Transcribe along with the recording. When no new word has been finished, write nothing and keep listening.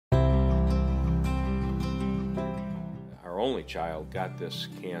only child got this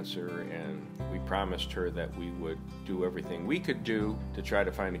cancer, and we promised her that we would do everything we could do to try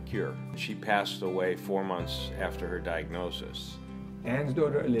to find a cure. She passed away 4 months after her diagnosis. Ann's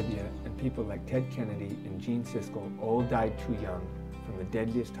daughter Olivia and people like Ted Kennedy and Gene Siskel all died too young from the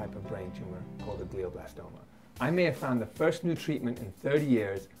deadliest type of brain tumor called a glioblastoma. I may have found the first new treatment in 30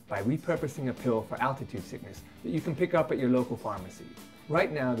 years by repurposing a pill for altitude sickness that you can pick up at your local pharmacy.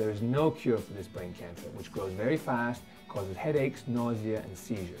 Right now, there is no cure for this brain cancer, which grows very fast, causes headaches, nausea, and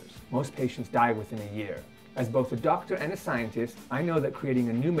seizures. Most patients die within a year. As both a doctor and a scientist, I know that creating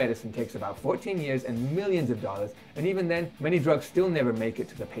a new medicine takes about 14 years and millions of dollars, and even then, many drugs still never make it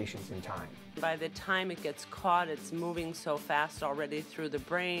to the patients in time. By the time it gets caught, it's moving so fast already through the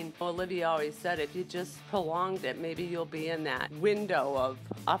brain. Olivia always said if you just prolonged it, maybe you'll be in that window of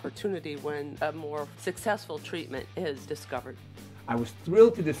opportunity when a more successful treatment is discovered. I was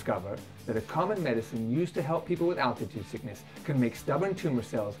thrilled to discover that a common medicine used to help people with altitude sickness can make stubborn tumor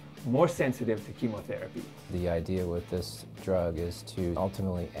cells more sensitive to chemotherapy. The idea with this drug is to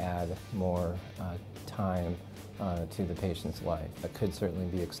ultimately add more time to the patient's life. That could certainly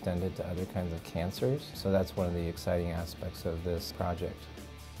be extended to other kinds of cancers, so that's one of the exciting aspects of this project.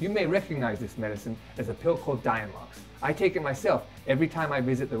 You may recognize this medicine as a pill called Diamox. I take it myself every time I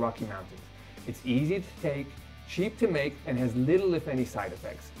visit the Rocky Mountains. It's easy to take, cheap to make, and has little if any side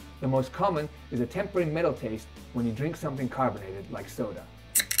effects. The most common is a temporary metal taste when you drink something carbonated like soda.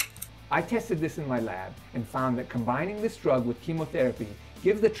 I tested this in my lab and found that combining this drug with chemotherapy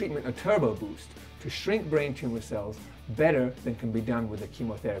gives the treatment a turbo boost to shrink brain tumor cells better than can be done with the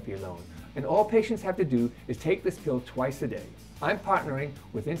chemotherapy alone. And all patients have to do is take this pill twice a day. I'm partnering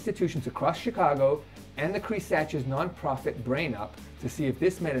with institutions across Chicago and the Creasatches nonprofit Brain Up to see if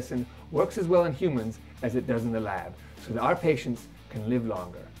this medicine works as well in humans as it does in the lab, so that our patients can live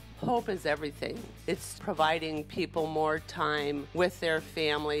longer. Hope is everything. It's providing people more time with their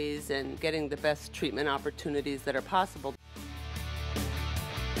families and getting the best treatment opportunities that are possible.